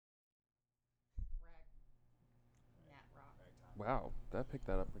Wow, that picked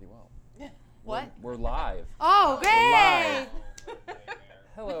that up pretty well. What? We're live. Oh, great!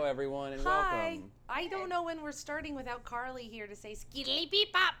 Hello, everyone, and Hi. welcome. I don't know when we're starting without Carly here to say skiddly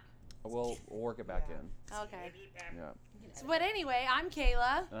beep pop. We'll work it back in. Okay. Yeah. So, but anyway, I'm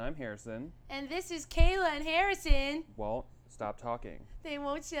Kayla, And I'm Harrison. and this is Kayla and Harrison. Walt, stop talking. They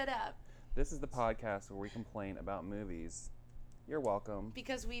won't shut up This is the podcast where we complain about movies. You're welcome.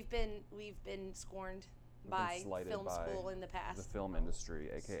 because we've been scorned by slighted film by school in the The past, film industry,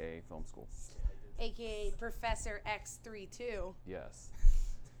 aka film school. aka Professor X32. Yes.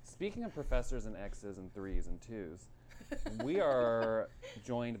 Speaking of professors and X's and 3s and 2s, we are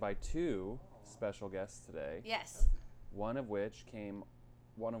joined by two special guests today. Yes. One of which came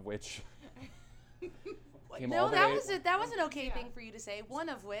all No, the that way, was an okay thing for you to say. One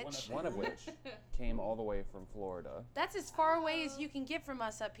of which. one of which came all the way from Florida. That's as far away as you can get from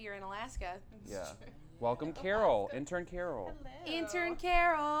us up here in Alaska. Yeah. Welcome, Carol, intern Carol. Intern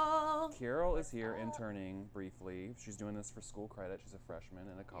Carol. Carol is here interning briefly. She's doing this for school credit. She's a freshman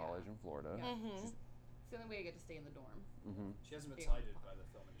in a college in Florida. It's the only way I get to stay in the dorm. She hasn't been cited by the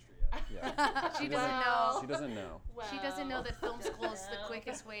film industry yet. Yeah. She doesn't know. She doesn't know. She doesn't know that film school is the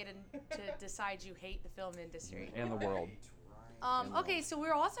quickest way to decide you hate the film industry. And the world. Okay, so we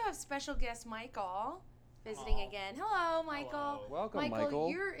also have special guest Michael visiting again. Hello, Michael. Hello. Welcome, Michael.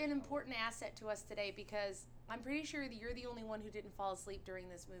 You're an important asset to us today because I'm pretty sure that you're the only one who didn't fall asleep during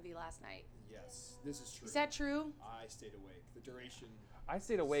this movie last night. Yes, this is true. Is that true? I stayed awake. The duration. I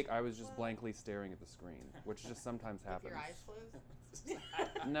stayed awake. I was just blankly staring at the screen, which just sometimes happens. Your eyes closed?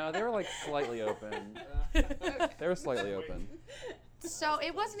 No, they were like slightly open. They were slightly open. So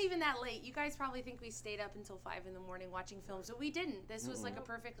it wasn't even that late. You guys probably think we stayed up until 5 in the morning watching films, but we didn't. This was like a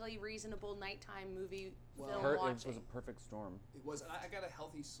perfectly reasonable nighttime movie film It watching. was a perfect storm. It was. I got a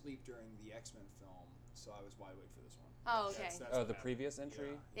healthy sleep during the X-Men film, so I was wide awake for this one. Oh, okay. That's Oh, what the happened. previous entry?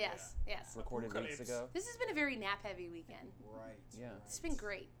 Yeah. Yes. Recorded weeks Apocalypse. ago. This has been a very nap-heavy weekend. Right. Yeah. It's been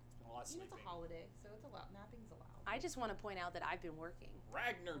great. A lot of You know, it's a sleeping. holiday, so it's allowed. Napping's allowed. I just want to point out that I've been working.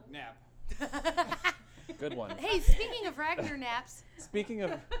 Ragnar nap. Good one. Hey, speaking of Ragnar naps, Speaking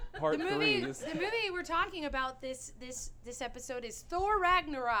of part the movie threes, we're talking about this episode is Thor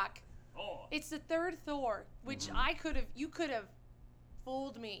Ragnarok. Oh. It's the third Thor, which you could have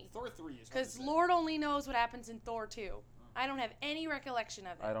fooled me. Thor 3 is. Because Lord only knows what happens in Thor 2. I don't have any recollection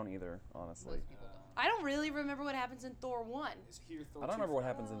of it. I don't either, honestly. Most people don't. I don't really remember what happens in Thor 1. Is here Thor I don't 2 remember what for-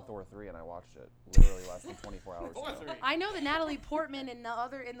 happens in Thor 3, and I watched it literally less than 24 hours Thor ago. 3. I know that Natalie Portman and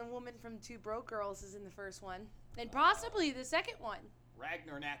the woman from Two Broke Girls is in the first one. And possibly the second one.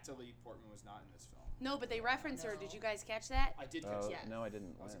 Ragnar Natalie Portman was not in this film. No, but they reference her. Did you guys catch that? I did catch Oh, that. no, I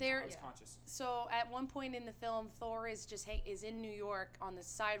didn't. I was, When? There- I was conscious. So at one point in the film, Thor is is in New York on the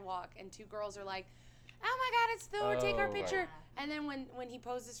sidewalk, and two girls are like, "Oh my God, it's Thor! Take our Oh, picture." right. And then when he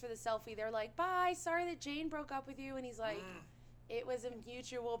poses for the selfie, they're like, "Bye, sorry that Jane broke up with you," and he's like, "It was a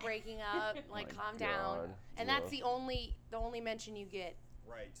mutual breaking up. Like, My calm down." God. And that's Ugh. the only mention you get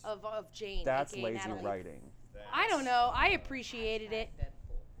Right. of Jane. That's aka lazy Natalie. writing. I don't know. I appreciated it.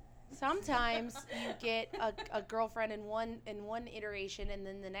 Deadpool. Sometimes you get a girlfriend in one iteration, and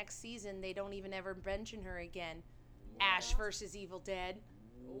then the next season they don't even ever mention her again. Ash versus Evil Dead.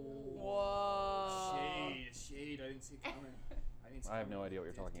 Whoa. Shade. I didn't see it coming. I have no idea what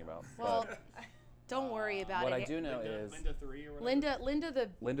you're talking about. Well, But don't worry about what it. I do know is Linda 3 or whatever. Linda the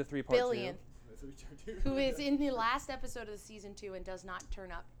Linda 3 part 2. billionth, Linda 3 who is in the last episode of season 2 and does not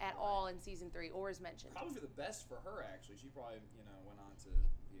turn up at all in season 3 or is mentioned. Probably for the best for her, actually. She probably, went on to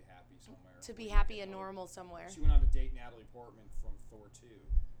be happy somewhere. To be happy and normal somewhere. She went on to date Natalie Portman from Thor 2.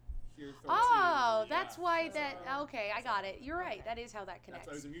 Here, Thor Oh, 2, that's yeah. why that. Okay, I got it. You're right. That is how that That's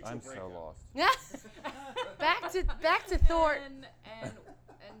why it connects. was a mutual I'm so breakup. lost. back to Thor. And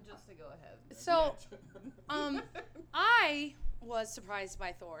just to go ahead. So, I was surprised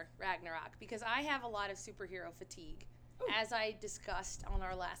by Thor Ragnarok because I have a lot of superhero fatigue. As I discussed on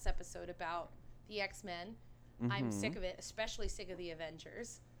our last episode about the X-Men, I'm sick of it, especially sick of the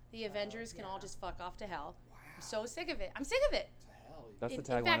Avengers. The Avengers can all just fuck off to hell. I'm so sick of it. I'm sick of it. That's the In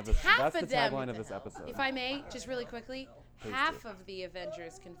tagline fact, of this. half That's the of them- tagline of this episode. If I may, just really quickly, Please half do. of the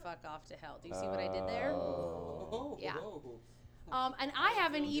Avengers can fuck off to hell. Do you see what I did there? Oh. Yeah. And I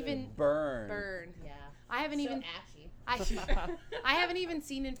haven't even Burn. Yeah. I haven't even ashy. I haven't even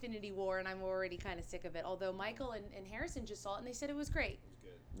seen Infinity War, and I'm already kind of sick of it. Although Michael and Harrison just saw it, and they said it was great. It was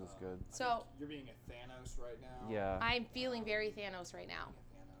good. It was good. So You're being a Thanos right now. Yeah. I'm feeling very Thanos right now.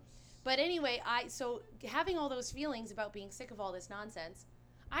 Thanos. But anyway, so having all those feelings about being sick of all this nonsense,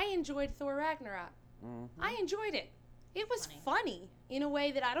 I enjoyed Thor Ragnarok. I enjoyed it. It was funny in a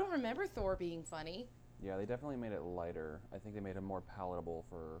way that I don't remember Thor being funny. Yeah, they definitely made it lighter. I think they made it more palatable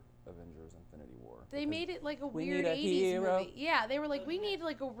for Avengers Infinity War. They made it like a we weird need a 80s hero. movie. Yeah, they were like, we need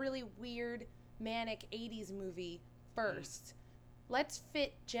like a really weird, manic 80s movie first. Let's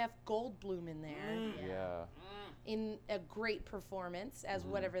fit Jeff Goldblum in there Yeah. in a great performance as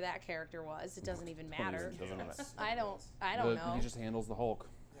whatever that character was. It doesn't even matter. Doesn't matter. I don't know. He just handles the Hulk.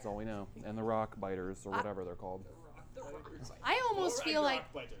 That's all we know. And the rock biters, or whatever they're called. I almost feel like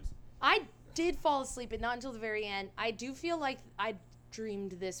I did fall asleep, but not until the very end. I do feel like I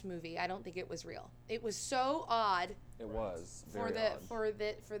dreamed this movie. I don't think it was real. It was so odd It was for very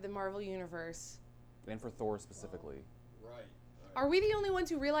the odd. for the Marvel universe. And for Thor specifically. Right. Are we the only ones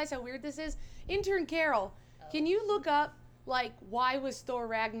who realize how weird this is? Intern Carol, can you look up like why was Thor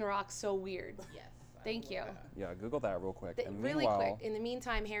Ragnarok so weird? Yes. Thank you. Yeah, Google that real quick. And Really meanwhile, quick. In the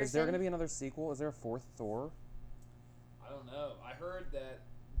meantime, Harrison. is there going to be another sequel? Is there a fourth Thor? I don't know. I heard that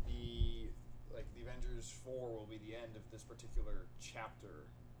the Avengers 4 will be the end of this particular chapter.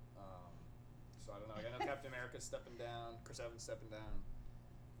 So I don't know. I know Captain America's stepping down, Chris Evans stepping down.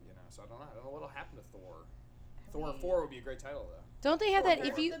 You know, so I don't know. I don't know what'll happen to Thor. Thor 4 would be a great title though. Don't they have that? Is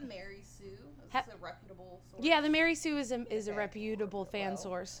If you the Mary Sue, is Ha- this a reputable source? yeah, the Mary Sue is a Okay. reputable fan Well,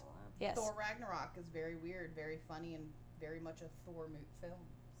 source. Yes. Thor Ragnarok is very weird, very funny, and very much a Thor film. So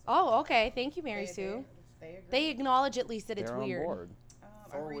Oh, okay. Thank you, Mary they- Sue. They agree. They acknowledge at least that it's They're weird. on board.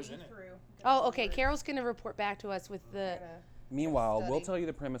 Thor I'm was reading in it. through. Oh, okay. Carol's gonna report back to us with the. Meanwhile, we'll Study. tell you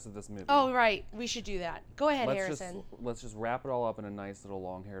the premise of this movie. Oh, right. We should do that. Go ahead, let's Harrison. let's just wrap it all up in a nice little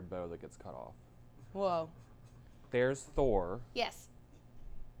long-haired bow that gets cut off. Whoa. There's Thor Yes.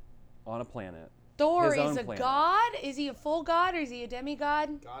 on a planet. Thor His own is a planet. god. Is he a full god or is he a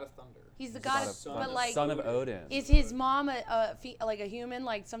demigod? God of Thunder. He's the He's god God of, of but Thunder. like, Son of Odin. is his mom like a human?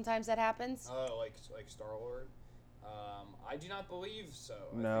 Like sometimes that happens. Oh, like Star Lord. I do not believe so.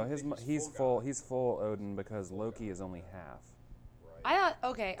 I No, think that he's God. full. He's full Odin because Loki is only half. Right. I thought.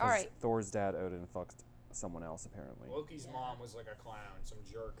 Okay. All 'Cause right. Thor's dad Odin fucked someone else apparently. Loki's mom was like a clown, some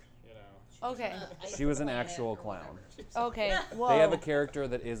jerk, you know. Okay. She was an actual clown. Okay. Whoa. They have a character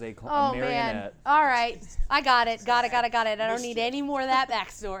that is a Oh man. marionette. All right. I got it. Got it. I don't need Mischief. any more of that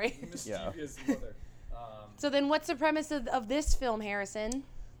backstory. Mischievous mother. So then, what's the premise of this film, Harrison?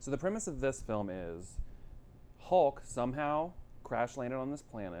 So the premise of this film is Hulk somehow crash landed on this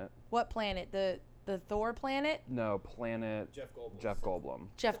planet. What planet? The Thor planet? No, planet Jeff Goldblum. Jeff Goldblum.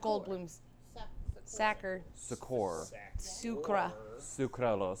 Jeff Goldblum's Sacker. Sucor. Sucra.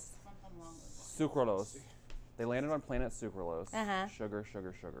 Sucralose. Sucralose. They landed on planet Sucralose. Uh-huh. Sugar,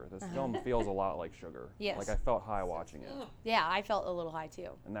 sugar, sugar. This film feels a lot like sugar. Yes. Like I felt high watching it. Yeah, I felt a little high too.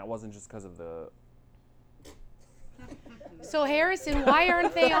 And that wasn't just because of the So Harrison, why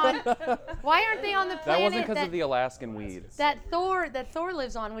aren't they on the planet That wasn't because of the Alaskan weed. that Thor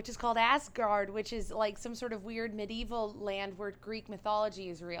lives on, which is called Asgard, which is like some sort of weird medieval land where Greek mythology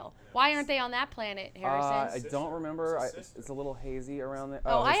is real. Why aren't they on that planet, I Harrison? don't remember. It's his sister. It's a little hazy around there.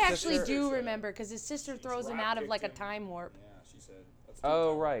 Oh, I his actually sister- do remember because his sister throws him out of like a kicked him. time warp. Yeah, she said. That's two Oh,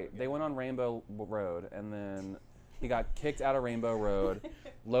 times. right. They went on Rainbow Road, and then he got kicked out of Rainbow Road.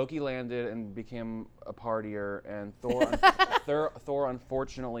 Loki landed and became a partier, and Thor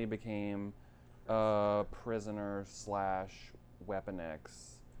unfortunately became a prisoner / Weapon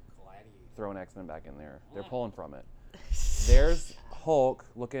X. Gladiator. Throwing X-Men back in there. They're pulling from it. There's Hulk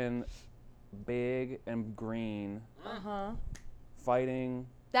looking big and green, Uh-huh. fighting.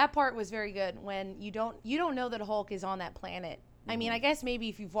 That part was very good when you don't know that Hulk is on that planet. I mean, I guess maybe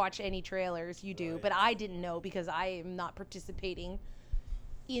if you've watched any trailers, you do, Right. but I didn't know because I am not participating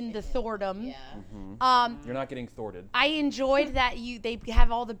in the Thordom. Yeah. You're not getting thwarted. I enjoyed that they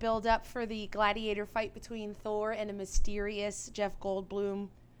have all the build up for the gladiator fight between Thor and a mysterious Jeff Goldblum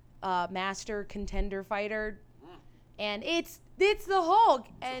master contender fighter. And it's the Hulk.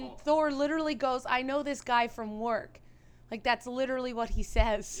 And Hulk. Thor literally goes, "I know this guy from work." Like that's literally what he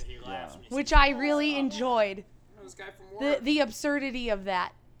says, He laughs. when he which says, I really enjoyed. "I know this guy from work." The absurdity of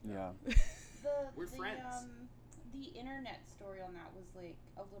that. Yeah. We're friends. The internet story on that was like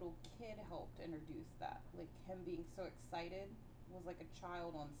a little kid helped introduce that. Like him being so excited was like a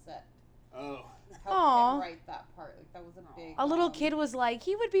child on set. Oh. Helped Aw. him write that part. Like that was a big. A little kid was like,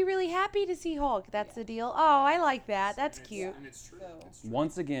 he would be really happy to see Hulk. That's the deal. Oh, I like that. That's And cute. And it's true. So- It's true.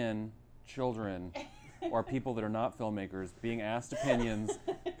 Once again, children or people that are not filmmakers being asked opinions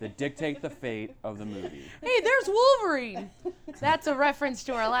that dictate the fate of the movie. Hey, there's Wolverine. That's a reference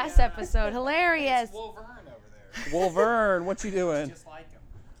to our last episode. Hilarious. It's Wolverine over there. Wolverine, what you doing? Just like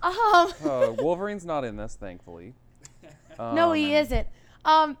him. Wolverine's not in this, thankfully. No, he isn't.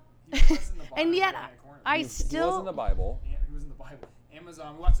 He was in the Bible And yet, in that corner. I He was still. in the Bible. Yeah, he was in the Bible.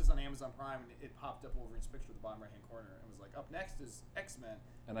 Amazon. We watched this on Amazon Prime, and it popped up Wolverine's picture at the bottom right-hand corner, and was like, up next is X-Men.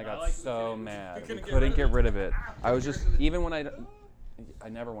 And I got like so we mad. couldn't We couldn't get rid of it. Ah, I was just, couldn't get rid of it. even when I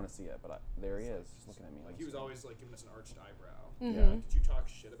never want to see it, but there he is, just looking at me. Like he was always like giving us an arched eyebrow. Mhm. Yeah. Did you talk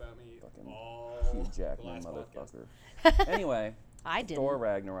shit about me? Fucking all Hugh the Jackman, last podcast? motherfucker. Anyway, I didn't. Thor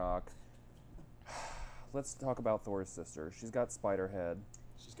Ragnarok. Let's talk about Thor's sister. She's got Spiderhead.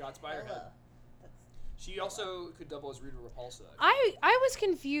 She's got Spiderhead. Hela. She also could double as Rita Repulsa. I was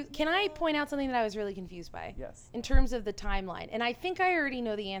confused. Can I point out something that I was really confused by? Yes. In terms of the timeline. And I think I already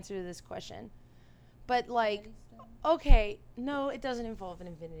know the answer to this question. But like, okay, no, it doesn't involve an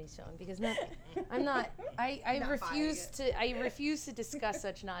Infinity Stone because nothing. I'm not. I Not refuse buying to. I refuse to discuss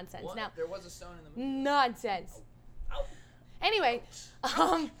such nonsense. What? Now, There was a stone in the movie. nonsense. Ow. Anyway,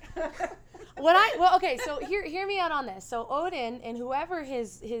 okay, so hear me out on this. So Odin and whoever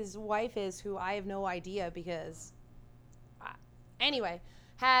his wife is, who I have no idea because, anyway,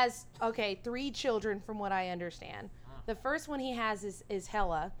 has 3 children from what I understand. The first one he has is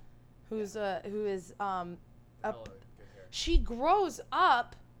Hela, who is Hella good hair. she grows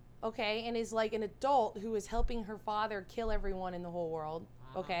up, and is like an adult who is helping her father kill everyone in the whole world,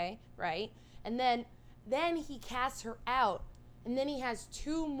 right? And then he casts her out, and then he has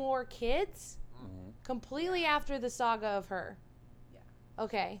 2 more kids, completely after the saga of her. Yeah.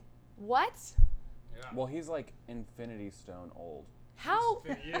 Okay, what? Yeah. Well, he's like Infinity Stone old. How?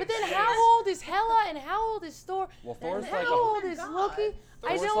 Yes, But then yes. how old is Hela and how old is Thor? Well, Thor's And like how old Oh is my God. Loki? I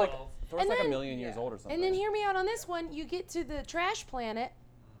Thor's don't. like Thor's and like a then- million years old or something. And then hear me out on this one. You get to the trash planet,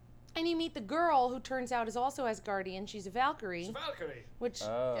 and you meet the girl who turns out is also Asgardian. She's a Valkyrie, It's Valkyrie. which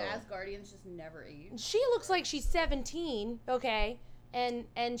Oh. Asgardians just never age. she looks like she's 17.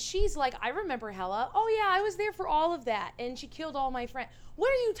 And she's like, I remember Hela. Oh yeah, I was there for all of that, and she killed all my friends.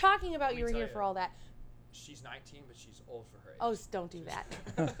 What are you talking about? Let me You were tell here you. for all that. She's 19, but she's old for her age. Oh, don't do that.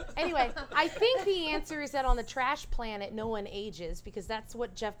 Anyway, I think the answer is that on the trash planet, no one ages because that's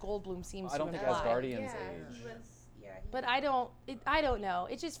what Jeff Goldblum seems I don't to think imply. Asgardians yeah, age. He was, But I don't know.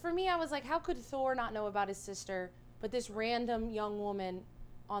 It just, for me, I was like, how could Thor not know about his sister, but this random young woman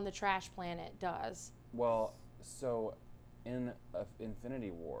on the trash planet does? Well, so in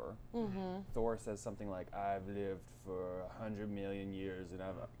Infinity War, Thor says something like, "I've lived for 100 million years and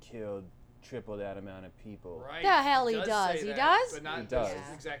I've killed triple that amount of people." Right. The hell he say does. He that, does? But not He does.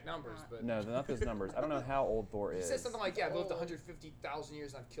 those exact numbers. But No, they're not those numbers. I don't know how old Thor he is. says something like, "Yeah, I've lived Old. 150,000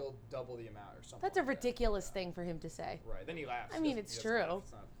 years and I've killed double the amount," or something. That's a like that. ridiculous thing for him to say. Right. Then he laughs. I mean, He it's doesn't true. laugh.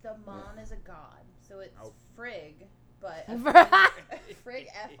 It's not- The Mon is a god, so it's Nope. Frigg, but Frigg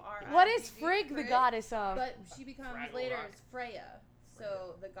F-R-I-G-G. What is Frigg the goddess of? But she becomes Fraggle later Rock. as Freya.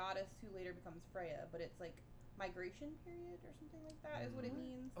 So the goddess who later becomes Freya, but it's like migration period or something like that is what it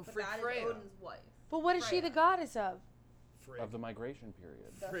means. Oh, but Frigg that is Freya. Odin's wife. But what is she the Freya. goddess of? Frig. Of the migration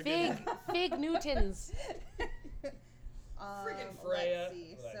period. The Friggin- Fig Newtons. Friggin' Freya. Let's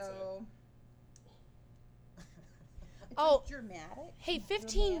see. Oh, that's So. It's Oh. like dramatic. Hey,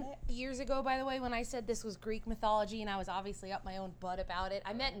 15 Dramatic. years ago, by the way, when I said this was Greek mythology and I was obviously up my own butt about it,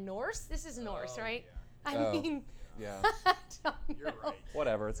 I meant Norse. This is Norse, Oh, right? yeah. I Oh. mean, Yeah. I don't You're know. right.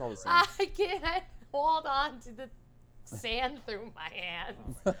 Whatever. It's all the same. I can't hold on to the sand through my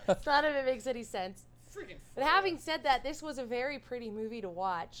hands. None of it makes any sense. Friggin' But having said that, this was a very pretty movie to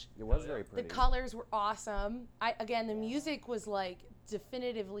watch. It was yeah. very The pretty. colors were awesome. The music was like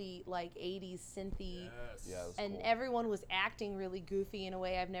definitively like 80s synthy. Yes. Yeah, it was And cool. everyone was acting really goofy in a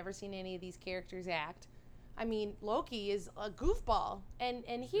way I've never seen any of these characters act. I mean, Loki is a goofball, and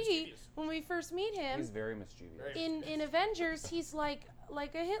he, Mischievous. when we first meet him He's very mischievous. Very- in Avengers, he's like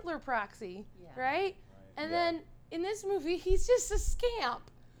a Hitler proxy, Yeah. right? And Yeah. then in this movie, he's just a scamp.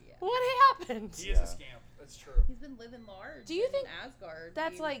 Yeah. What happened? He is Yeah. a scamp. That's true. He's been living large. Do you in think Asgard?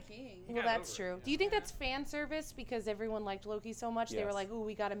 that's being like- king. Well, got that's over it, true. yeah. Do you think Yeah. that's fan service because everyone liked Loki so much? They were Yes. like, "Ooh,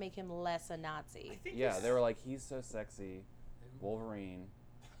 we got to make him less a Nazi." Yeah, they were like, he's so sexy. Wolverine.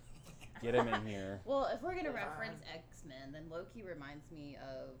 Get him in here. Well, if we're gonna reference X-Men, then Loki reminds me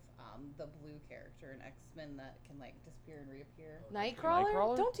of the blue character in X-Men that can like disappear and reappear. Nightcrawler?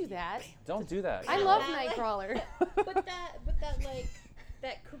 Nightcrawler? Don't do that. Don't do that. I Yeah. love That, like- Nightcrawler. but that like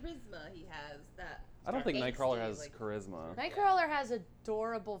that charisma he has. That I don't think angsty, Nightcrawler has like- charisma. Nightcrawler has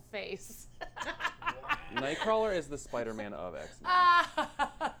adorable face. Nightcrawler is the Spider-Man of X-Men.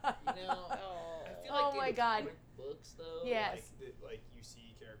 You know, I feel Oh like my in the God. comic books though, Yes. like you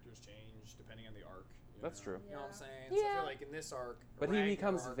see characters change depending on the arc. you That's know? true. You know what I'm Yeah. saying? So I Yeah. feel like in this arc, But he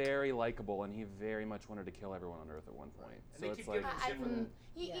becomes Ragnarok, very likable, and he very much wanted to kill everyone on Earth at one point. And So they it's keep like, giving him shit for that.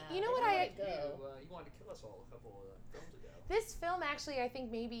 Yeah, you know they what let I it go. You wanted to kill us all a couple of films ago. this film actually I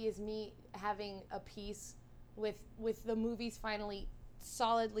think maybe is me having a piece with the movies finally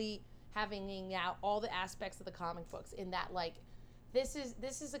solidly having out all the aspects of the comic books in that, like, this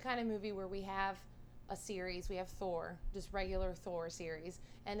is the kind of movie where we have a series, we have Thor, just regular Thor series,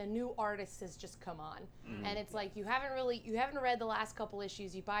 and a new artist has just come on. And it's like you haven't read the last couple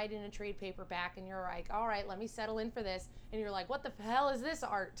issues, you buy it in a trade paperback and you're like, all right, let me settle in for this, and you're like, what the hell is this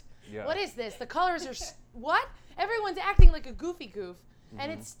art? Yeah. What is this? The colors are what? Everyone's acting like a goofy goof,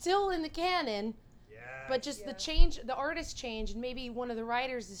 and it's still in the canon. But just the artist changed, and maybe one of the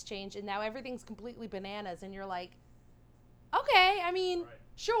writers has changed, and now everything's completely bananas, and you're like, okay, I mean,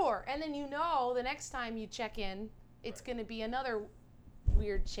 sure. And then the next time you check in, it's going to be another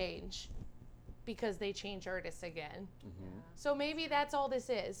weird change because they change artists again. So maybe that's all this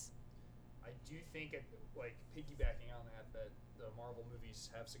is. I do think, like, piggybacking on that the Marvel movies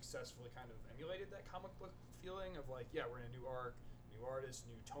have successfully kind of emulated that comic book feeling of, like, yeah, we're in a new arc, new artists,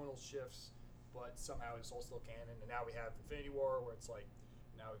 new tonal shifts, but somehow it's all still canon. And now we have Infinity War, where it's like,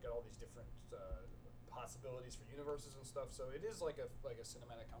 now we've got all these different possibilities for universes and stuff. So it is like a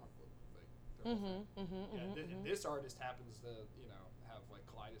cinematic comic book. Like, this artist happens to, have like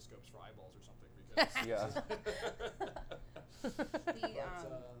kaleidoscopes for eyeballs or something because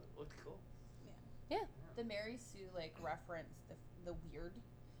looked cool. Yeah. The Mary Sue reference the weird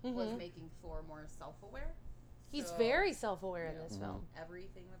was making Thor more self-aware. He's So, very self-aware in this film.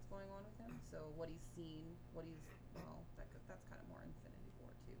 Everything that's going on with him. So what he's seen, that's kind of more Infinity War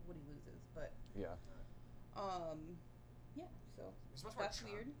too. What he loses, but Yeah. So He's much more that's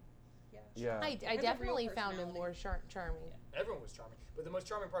charming. weird. Yeah. I He has a real definitely found him personality. more charming. Everyone was charming, but the most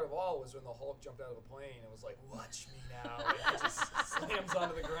charming part of all was when the Hulk jumped out of the plane and was like, "Watch me now!" And he just slams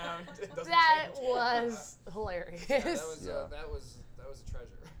onto the ground. And doesn't That change. was hilarious. Yeah, that was a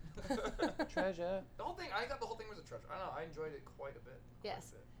treasure. Treasure. The whole thing, I thought the whole thing was a treasure. I don't know, I enjoyed it quite a bit.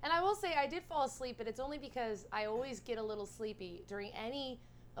 Yes. And I will say I did fall asleep, but it's only because I always get a little sleepy during any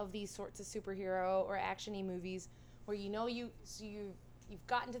of these sorts of superhero or action-y movies where you've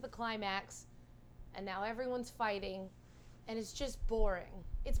gotten to the climax and now everyone's fighting and it's just boring.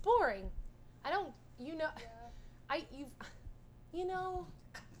 It's boring. I do,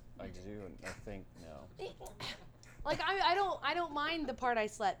 I think no. Like I don't mind the part I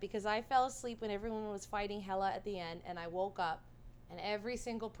slept because I fell asleep when everyone was fighting Hela at the end, and I woke up and every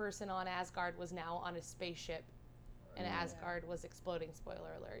single person on Asgard was now on a spaceship and Asgard was exploding,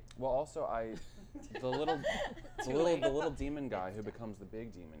 spoiler alert. Well, also the little demon guy who becomes the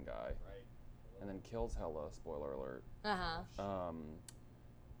big demon guy, Right. and then kills Hela. Spoiler alert. Uh-huh.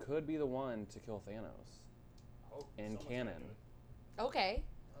 Could be the one to kill Thanos Oh, in someone's canon. gonna do it. Okay.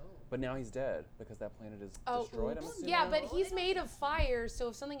 But now he's dead because that planet is Oh, destroyed. I'm oops. assuming. Yeah, but he's made of fire, so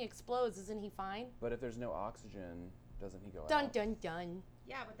if something explodes, isn't he fine? But if there's no oxygen, doesn't he go Dun out? dun dun.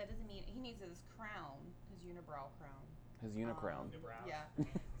 Yeah, but that doesn't mean he needs his crown, his unibrow crown. His unicrown. The brown. Yeah.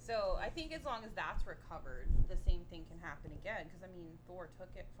 So I think as long as that's recovered, the same thing can happen again. Because Thor took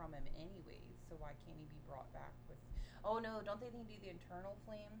it from him anyways. So why can't he be brought back with? Oh no! Don't they need to do the eternal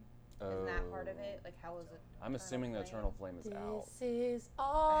flame? Isn't that part of it? Like how is it? I'm assuming the eternal flame is out. This is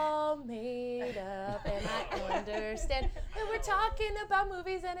all made up, and I understand that we're talking about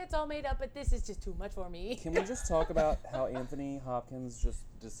movies and it's all made up, but this is just too much for me. Can we just talk about how Anthony Hopkins just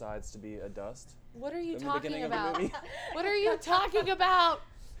decides to be a dust? What are you In the talking beginning of the about? movie? What are you talking about?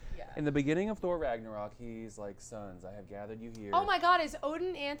 Yeah. In the beginning of Thor Ragnarok, he's like, "Sons, I have gathered you here." Oh my God, is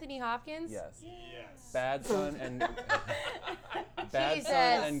Odin Anthony Hopkins? Yes. Yes. Bad son and Jesus.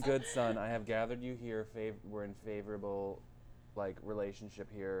 son and good son, I have gathered you here. We're in favorable, relationship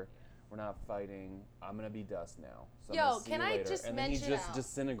here. We're not fighting. I'm gonna be dust now. So I'm Yo, gonna see can you I later. just and then mention- he just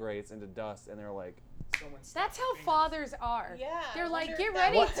disintegrates into dust, and they're like, That's how fathers are. Yeah, They're I like, wondered get if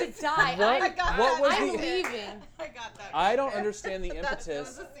ready that to was- die. What? What was I'm the- leaving. I got that. I don't understand the That was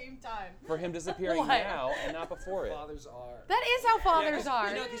impetus the same time. for him disappearing What? now and not before it. Fathers are. That is how fathers are.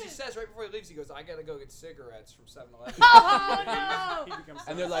 Because he says right before he leaves, he goes, "I gotta go get cigarettes from 7-Eleven." Oh, no. He becomes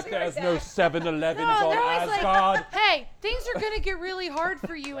And they're like, Cigarette "There's no dad. 7-Elevens No, on they're always like, Asgard." hey, things are gonna get really hard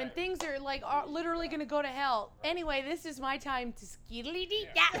for you, and things are literally gonna go to hell. Anyway, this is my time to skeedly dee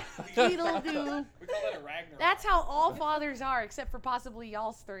skeedle doo. We call that a Ragnarok. That's how all fathers are, except for possibly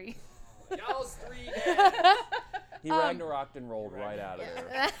y'all's three. Y'all's 3 days. He Ragnaroked and rolled right out of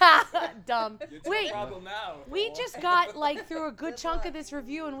there. Dumb. It's a Wait, problem now. we just got through a good chunk of this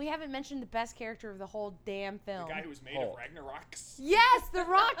review, and we haven't mentioned the best character of the whole damn film. The guy who was made Hulk. of Ragnaroks. Yes, the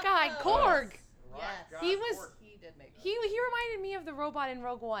rock guy, Korg. Yes. He was- He did make that. He reminded me of the robot in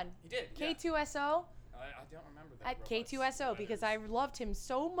Rogue One. He did. Yeah. K2SO I don't remember that. at robot's K2SO because I letters. loved him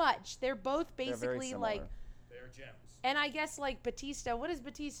so much. They're both They're very basically similar. They're gems. and I guess Batista. What is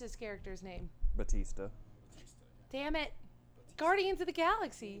Batista's character's name? Batista. Damn it. Guardians of the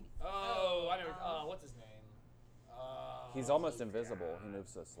Galaxy. Oh, I know. What's his name? He's almost invisible. He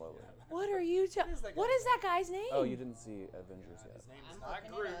moves so slowly. What are you talking? is that What guy's is that guy's name? Oh, you didn't see Avengers yet. His name is I'm not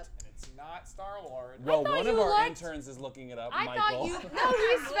looking it Groot, up. and it's not Star-Lord. Well, thought one of you our liked- interns is looking it up, I Michael. thought you. No,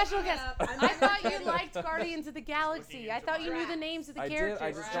 he's special looking it guest. up. I'm I thought you looking. liked Guardians of the Galaxy. I into thought you knew the Drax. names of the I did, characters.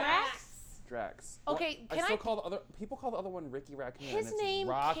 I just- Drax. Drax. Okay, Well, can I- still call the other people call the other one Ricky Raccoon. and His it's name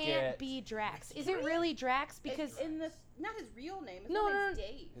Rocket. can't be Drax. Is it really Drax? Because It's in this, not his real name. His No, real no, name's no.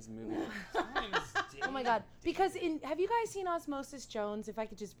 Dave. His movie. oh my god, because have you guys seen Osmosis Jones? If I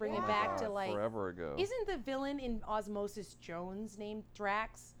could just bring it back to like, forever ago. isn't the villain in Osmosis Jones named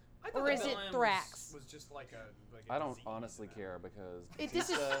Drax? I thought Or the is it villain Thrax? Was just like a I don't disease, honestly you know? care because This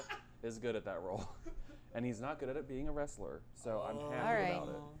is- Batista is good at that role, and he's not good at it being a wrestler. So I'm happy All right. about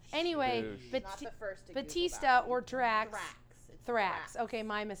it. Anyway, Boosh. Not the first to Google Batista that. or Drax. Thrax. It's Thrax. Okay,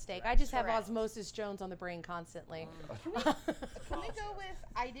 my mistake. I just have Thrax. Osmosis Jones on the brain constantly. Can we go with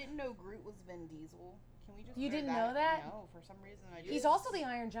I didn't know Groot was Vin Diesel? Can we just You throw didn't know that? No, for some reason I just He's also the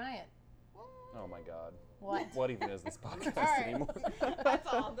Iron Giant. Oh my God. What? What even is this podcast All right. anymore?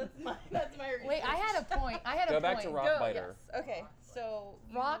 That's all. That's my research. Wait, I had a point. Go back to point. Rockbiter. Yes. Okay. So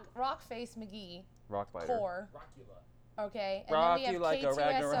Rockface McGee, Rockbiter. Core. Rockula. Okay, and Rocky then we like a have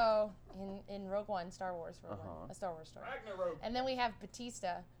Ragnarok. K2SO in Rogue One, Star Wars, Rogue Uh-huh. One, a Star Wars story. Ragnarok. And then we have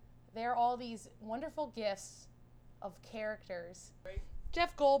Batista. They're all these wonderful gifts of characters. Great.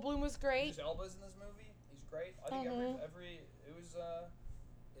 Jeff Goldblum was great. Idris Elba's in this movie. He's great. I think Mhm. every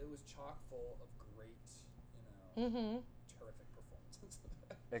it was chock full of great, you know, Mm-hmm. terrific performances.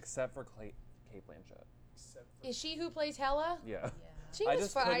 Except for Kate Blanchett. Except for Is she who plays Hela? Yeah. She I was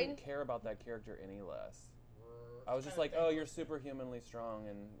just fine. couldn't care about that character any less. I was just like, oh, you're superhumanly strong,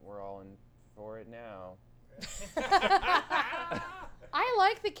 and we're all in for it now. I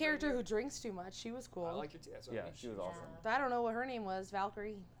like the character who drinks too much. She was cool. I like your that's what I Yeah, mean. she was awesome. I don't know what her name was.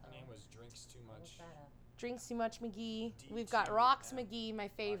 Valkyrie. Her name was Drinks Too Much. Drinks Too Much McGee. D2, We've got Rocks yeah. McGee, my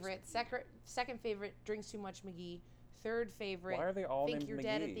favorite. McGee. Second favorite, Drinks Too Much McGee. Third favorite, Why are they all Think named You're McGee?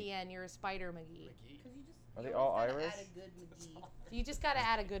 Dead at the End. You're a Spider McGee. McGee. Because you just Are you they all always gotta Irish? Add a good McGee. You just got to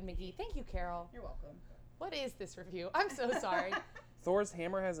add a good McGee. Thank you, Carol. You're welcome. What is this review? I'm so sorry. Thor's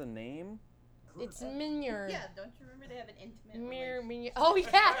hammer has a name? It's Mjolnir. Yeah, don't you remember they have an intimate Mjolnir, relationship? Mjolnir. Oh,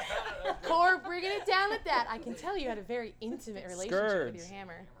 yeah. Core bringing it down with that. I can tell you had a very intimate relationship with your Scourge.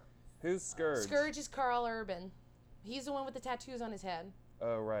 hammer. Who's Scourge? Scourge is Carl Urban. He's the one with the tattoos on his head.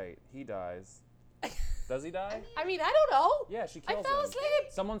 Oh, right. He dies. Does he die? I mean, I don't know. Yeah, she I kills fell him. asleep.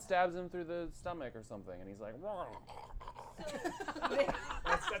 Someone stabs him through the stomach or something, and he's like, "Whoa."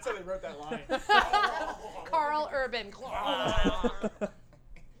 That's how they wrote that line. Carl Urban.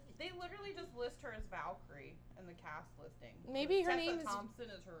 They literally just list her as Valkyrie in the cast listing. Maybe her Tessa name is- Thompson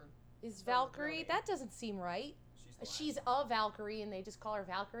is her. Is Her real Valkyrie? name. That doesn't seem right. She's a Valkyrie, and they just call her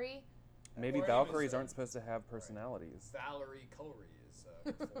Valkyrie. Maybe Or Valkyries even- aren't supposed to have personalities. Valerie Cullery is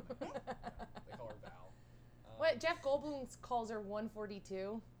her full name. They call her Val. What? Jeff Goldblum calls her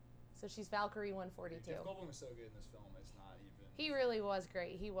 142, so she's Valkyrie 142. Jeff Goldblum was so good in this film. It's not even. He really was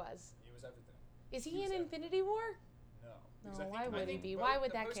great. He was. He was everything. Is He he was in everything. Infinity War? No. No, Because I why think- would I he think be? both- Why would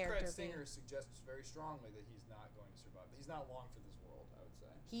the that post-credit character be? stinger suggests very strongly that he's not going to survive. He's not long for this world, I would say.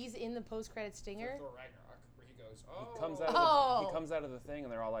 He's in the post-credit stinger. For Thor Ragnarok, where he goes, oh. He comes out. Of Oh. he comes out of the thing,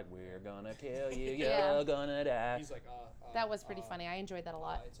 and they're all like, "We're gonna kill you. Yeah. You're gonna die." He's like, That was pretty funny. I enjoyed that a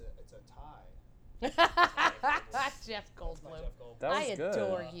lot. It's a tie. Jeff That's my Goldblum. Jeff Goldblum. That was I good.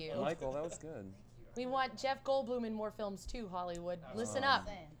 adore you. Michael. That was good. We want Jeff Goldblum in more films too, Hollywood. Listen up.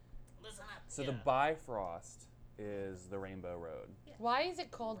 Listen up. So the Bifrost is the Rainbow Road. Why is it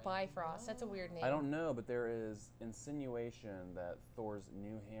called Bifrost? That's a weird name. I don't know, but there is insinuation that Thor's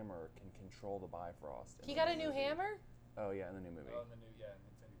new hammer can control the Bifrost. in He the got a new movie. hammer? Oh yeah, in the new movie. Oh, in the new, in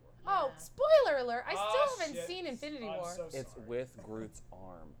Infinity War. Oh, spoiler alert. I Ah, still haven't shit. seen Infinity I'm War. so It's sorry. with Groot's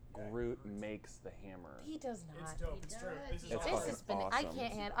arm. Yeah, Groot Groot. makes the hammer. He does It's not. dope. It's true. This is It's This fucking has been. I awesome.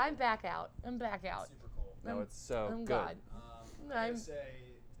 can't handle. I'm back out. I'm back out. super cool. No, I'm- it's so I'm good. God. I I'm- gotta say,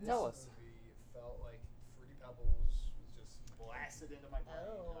 this Tell us. movie felt like Fruity Pebbles was just blasted into my brain.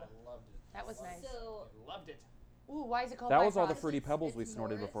 Oh. I loved it. That was nice. So I loved it. Ooh, why is it called That was all the Bifrost? Fruity Pebbles we it's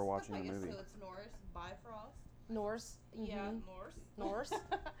snorted Norse. before watching the Okay, movie. So it's Norse, Bifrost. Norse. Yeah, Mhm. Norse. Norse.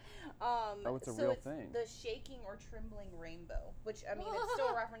 Oh, it's a real thing. The shaking or trembling rainbow, which I mean, it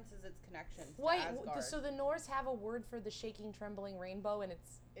still references its connections to Wait, Asgard. so the Norse have a word for the shaking, trembling rainbow, and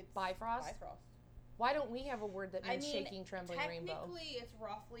it's Bifrost? Bifrost. Why don't we have a word that I means mean, shaking, trembling rainbow? technically, it's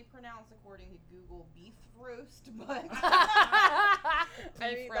roughly pronounced according to Google beef roast, but Beef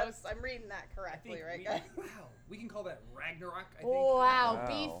I mean, roast. I'm reading that I correctly, think right, we, guys? wow, we can call that Ragnarok. I think. Wow, Wow.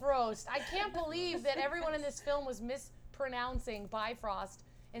 beef roast. I can't believe that everyone in this film was pronouncing Bifrost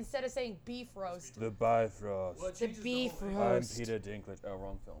instead of saying beef roast. The Bifrost. Well, it The changes the beef whole thing. roast. I'm Peter Dinklage. Oh,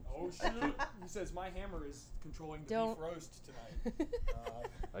 wrong film. Oh shit! He says my hammer is controlling the Don't- beef roast tonight.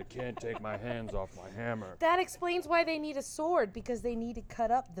 I can't take my hands off my hammer. That explains why they need a sword, because they need to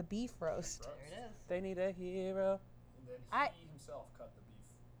cut up the beef roast. There it is. They need a hero. And then I- he himself cut the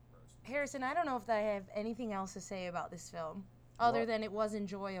beef roast. Harrison, I don't know if I have anything else to say about this film, other What? than it was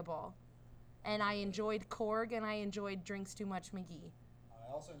enjoyable. And I enjoyed Korg, and I enjoyed Drinks Too Much McGee.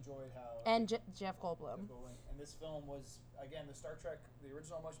 I also enjoyed how And Jeff Goldblum. and this film was again the Star Trek, the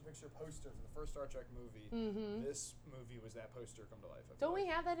original motion picture poster for the first Star Trek movie. Mm-hmm. This movie was that poster come to life. I feel Don't we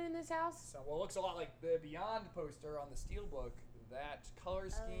like. have that in this house? So, well, it looks a lot like the Beyond poster on the Steelbook. That color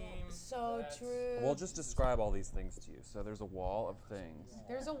scheme. So that's- true. We'll just describe all these things to you. So there's a wall of things.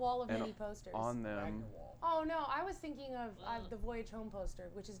 There's a wall of And many posters. On them, Wagner Wall. Oh no, I was thinking of the Voyage Home poster,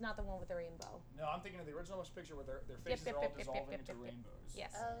 which is not the one with the rainbow. No, I'm thinking of the original motion picture where their faces yep, are all yep, yep, dissolving yep, into yep, yep. rainbows.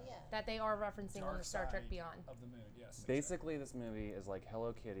 Yes. Oh yeah. That they are referencing on Dark the Star Trek side Beyond. of the moon. Yes. basically, this movie is like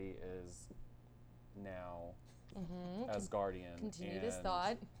Hello Kitty is now Mm-hmm. Asgardian. Continue this and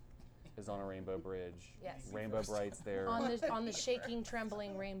thought. Is on a rainbow bridge. Yes. Rainbow Bright's there. On the shaking,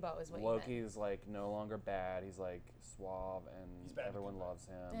 trembling rainbow is what you meant. Loki's like no longer bad. He's like suave, He's and bad to everyone good. loves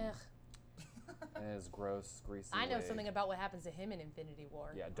him. Ugh. And his gross, greasy. I know wig. something about what happens to him in Infinity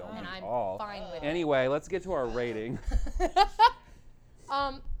War. Yeah, don't And we I'm all? fine with Anyway, let's get to our rating. it.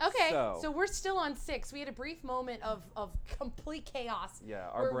 Okay, So- so we're still on 6. We had a brief moment of complete chaos. Yeah, Where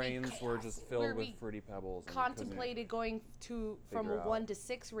our we brains were chaos- just where filled with we fruity pebbles. and we couldn't- Contemplated going from a figure out. 1 to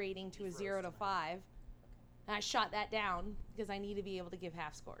 6 rating to a 0 to 5. And I shot that down because I need to be able to give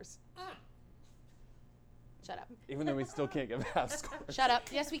half scores. Shut up. Even though we still can't give half scores. Shut up.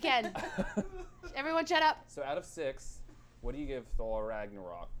 Yes, we can. Everyone shut up. So out of 6, what do you give Thor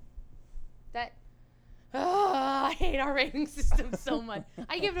Ragnarok? That I hate our rating system so much.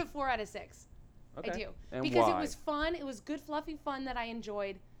 I give it a 4 out of 6. Okay. I do. And Because why? it was fun. It was good, fluffy fun that I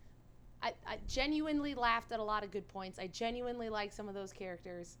enjoyed. I genuinely laughed at a lot of good points. I genuinely liked some of those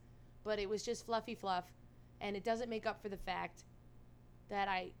characters. But it was just fluffy fluff. And it doesn't make up for the fact that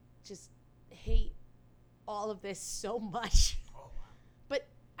I just hate all of this so much. Oh, wow. But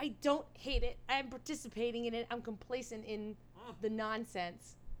I don't hate it. I'm participating in it. I'm complacent in the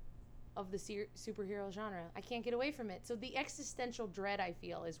nonsense of the superhero genre. I can't get away from it. So the existential dread I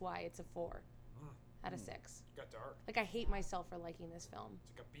feel is why it's a 4 out of 6. It got dark. Like, I hate myself for liking this film.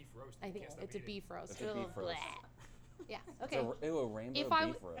 It's like a beef roast. I You think can't stop it's a eating. beef roast. It's a beef Ugh, roast. bleh. Yeah, It's okay. a rainbow If I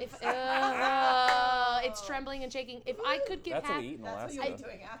beef w- roast. if it's trembling and shaking. If I could give That's what half we eat in That's what Alaska. you'll be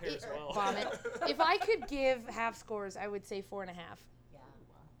doing after. Here as well. vomit. If I could give half scores, I would say 4.5. Yeah.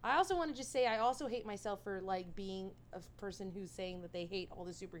 I also want to just say I also hate myself for like being a person who's saying that they hate all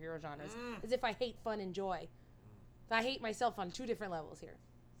the superhero genres, as if I hate fun and joy. I hate myself on 2 different levels here,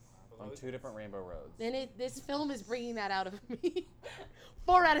 On 2 different rainbow roads. and this film is bringing that out of me.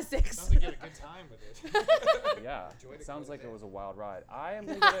 4 out of 6. Sounds like you had a good time with it. Yeah, Enjoyed it it sounds quite like a it bit. was a wild ride. I'm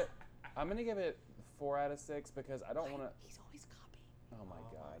gonna give it 4 out of 6 because I don't want to. He's always copying. Oh my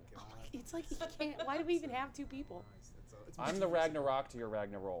god. It's like he can't. Why do we even have 2 people? I'm the Ragnarok to your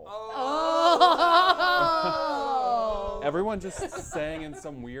Ragnarok. Oh. Everyone just sang in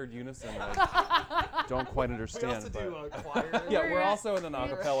some weird unison. Like, don't quite We understand. also but do a choir. yeah, we're also in an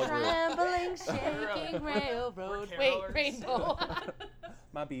acapella group. Trembling, shaking railroad. Wait, carolers. rainbow.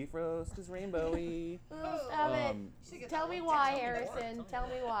 My beef roast is rainbowy. Stop it. Tell me why, Harrison. Tell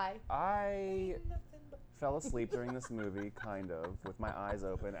me why. I fell asleep during this movie, kind of, with my eyes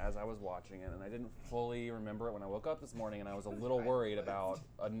open as I was watching it, and I didn't fully remember it when I woke up this morning, and I was a little worried about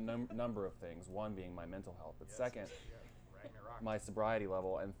a number of things. One being my mental health, but second, Ragnarok. my sobriety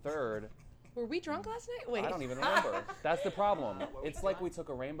level, and third, Were we drunk last night? Wait. I don't even remember. That's the problem. It's like we took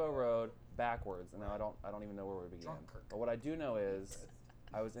a rainbow road backwards, and now I don't even know where we began. Drunk Kirk. But what I do know is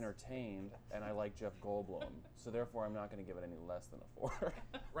I was entertained, and I like Jeff Goldblum, so therefore I'm not going to give it any less than a 4.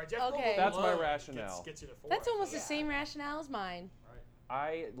 Right, Jeff Okay. Goldblum That's my alone rationale. Gets you to 4. That's almost the same rationale as mine. Right.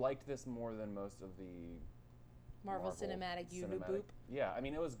 I liked this more than most of the Marvel Cinematic Cinematic. Yeah, I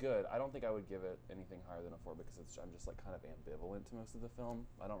mean, it was good. I don't think I would give it anything higher than a 4 because I'm just like kind of ambivalent to most of the film.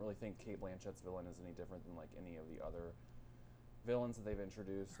 I don't really think Cate Blanchett's villain is any different than like any of the other villains that they've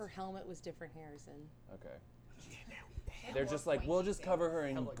introduced. Her helmet was different, Harrison. Okay. They're just like, we'll just cover her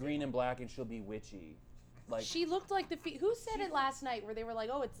in green and black and she'll be witchy. Like, She looked like the who said it last night where they were like,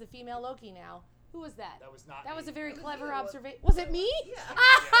 "Oh, it's the female Loki now." Who was that? That was not That was me. a very was clever you. observation. Was it me?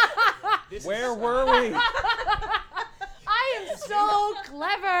 Yeah. This where is, were we? I am so so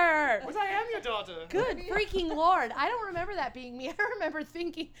clever. But I am your daughter. Good freaking lord. I don't remember that being me. I remember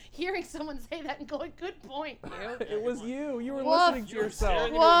hearing someone say that and going, good point, you. It was you. You were Woof. listening to You were yourself.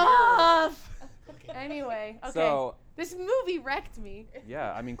 staring into a Woof. Anyway, okay. So, This movie wrecked me.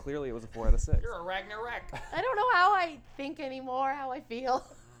 yeah, I mean, clearly it was a 4 out of 6. You're a Ragnarok. I don't know how I think anymore, how I feel.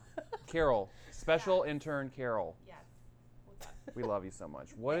 Carol, special intern Carol. Yes. What's up? We love you so much.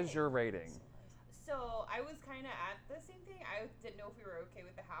 What is your rating? So I was kind of at the same thing. I didn't know if we were okay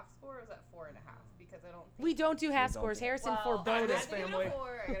with the half score. Or was at 4.5 because I don't. Think We don't do half don't scores. do- Harrison well, forbade I it. had to give it family. a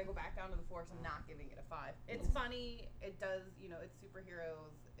 4. I gotta go back down to the 4 because I'm not giving it a 5. It's funny. It does. It's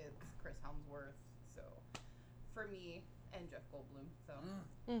superheroes. It's Chris Hemsworth. So for me and Jeff Goldblum. So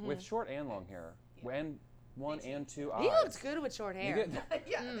Mhm. With short and long hair. Yeah. And 1 and 2 eyes. He looks good with short You hair. get-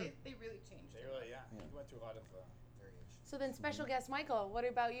 yeah, Mm. they really changed They it. really, yeah. He went through a lot of variation. So then, special guest Michael, what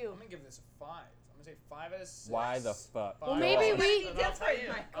about you? I'm gonna give this a 5. I'm gonna say 5 out of 6. Why the fuck? Well, Five maybe out of we- 6, and I'll tell Different, you.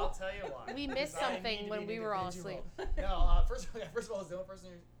 Michael. I'll tell you why. We missed Because I something need to when be we an were all individual. asleep. No, first of all, I was the only person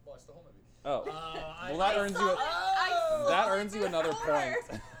who watched the whole movie. Oh. I- Well, that I earns saw you. it. I That saw earns it you another before.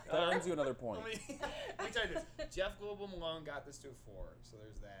 point. That earns you another point. Let me tell you this. Jeff Goldblum alone got this to a 4, so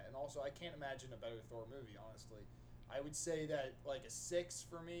there's that. And also, I can't imagine a better Thor movie, honestly. I would say that, like, a 6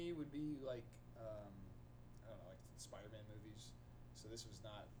 for me would be, like, I don't know, like Spider-Man movies. So this was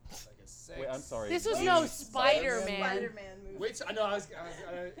not, like, a 6. Wait, I'm sorry. This was Which- no Spider-Man. Spider-Man movie. Which, I know,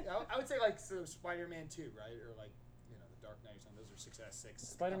 I would say, like, so Spider-Man 2, right? Or, like, The Dark Knight or something. Those are 6 out of 6.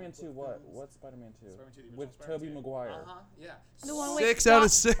 Spider-Man 2, comic book what? films. What's Spider-Man 2? Spider-Man 2, the With original Tobey Spider-Man 2. Maguire. Yeah. The one with 6 out of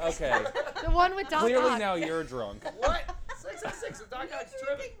Doc- 6. Okay. The one with Doc Clearly Ock. now you're drunk. What? 6 out of 6. The Dark Knight's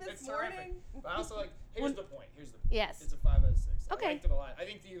terrific. This It's terrific. morning. But I also like. Here's the point. Yes. It's a 5 out of 6. Okay. I liked it a lot. I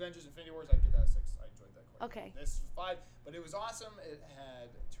think the Avengers: Infinity Wars. I'd give that a 6. I enjoyed that quite. Okay. A bit. This was 5, but it was awesome. It had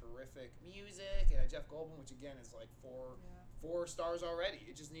terrific music. It had Jeff Goldblum, which again is like 4 stars already.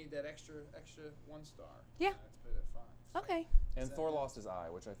 It just needed that extra 1 star. Yeah. That's put it at 5. So- Okay. And Thor lost his eye,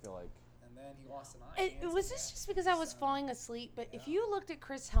 which I feel like. And then he lost an eye. It was this just because I was falling asleep, but if you looked at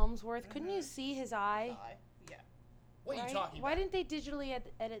Chris Hemsworth, couldn't you see his eye? Yeah. What are you Right? talking about? Why didn't they digitally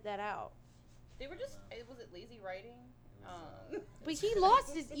edit that out? They were just. Was it lazy writing? But he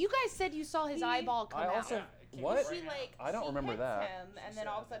lost his. You guys said you saw his He- eyeball come I out. also. Yeah, it came What? right She now. like. I don't she remember hits that. Him, and then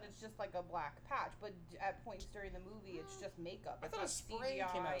all of a sudden it's just like a black patch. But at points during the movie, it's just makeup. I It's thought not a spray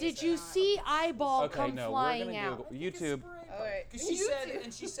CGI. came out. Did you see eyeball Okay, come no, flying we're out? gonna Google YouTube. All right. Because she said, YouTube.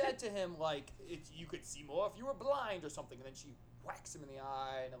 and she said to him like, you could see more if you were blind or something, and then she whacks him in the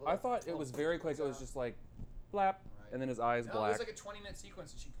eye. And a I little- thought it was very quick. It was just like, blap, and then his eyes No, it black. was like a 20-minute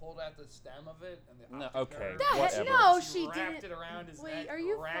sequence, and she pulled out the stem of it and the No, optic okay, nerve. The heck- whatever. no, She she wrapped didn't. it around his Wait, neck. are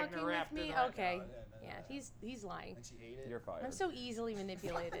you Ragnar fucking with wrapped me? it around- Okay. No, Yeah, he's lying. And she ate it. You're fired. I'm so easily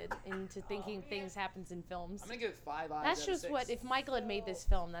manipulated into thinking things happens in films. I'm gonna give it 5 eyes. That's out of just 6. what if Michael had made this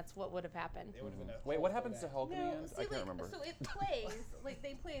film, that's what would have happened. They would've been a Wait, whole what happens to that. Hulk in the No, end? see, I can't like, remember. So it plays like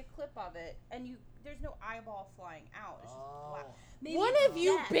they play a clip of it, and there's no eyeball flying out. It's just black. Oh. Maybe One it's of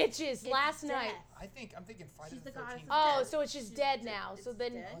you death. bitches It's last death. night. I'm thinking Friday She's the the goddess 13th. of Oh, death. so it's just She's dead now. it's So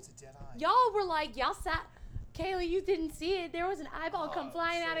then dead. Oh, it's a dead eye. y'all were like, y'all sat. Kaylee, you didn't see it. There was an eyeball come Oh,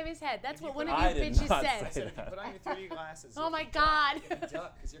 flying out shit. of his head. That's If you what one put- of I you did bitches not said. say Said if you that. put on your 3D glasses. Oh you my can God. duck. You can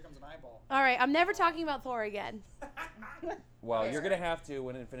duck, because here comes an eyeball. All right, I'm never talking about Thor again. Well, you're gonna have to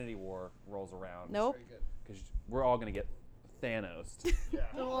when Infinity War rolls around. Nope. Very good. Because we're all gonna get Thanos. Yeah.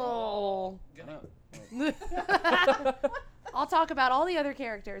 Oh. I know. I'll talk about all the other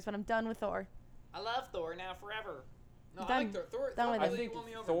characters when I'm done with Thor. I love Thor now forever. No, I Done- like Thor. Thor done Thor with I him. really think won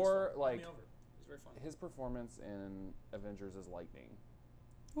me over. Thor, This film won me like, over. It was very funny. His performance in Avengers is lightning.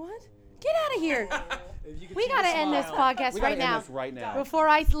 What? Get out of here. If you could We see gotta the end this smile. podcast We right gotta now end this right now. before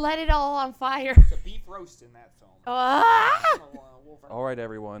I let it all on fire. It's a beef roast in that film. Ah! Wolverine. All right,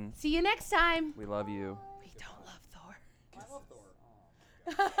 everyone. See you next time. We love you. We don't love Thor. I love Thor.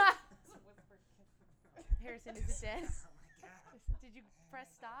 Oh. Harrison, is it dead? Did you press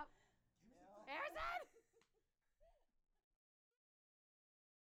stop? Harrison!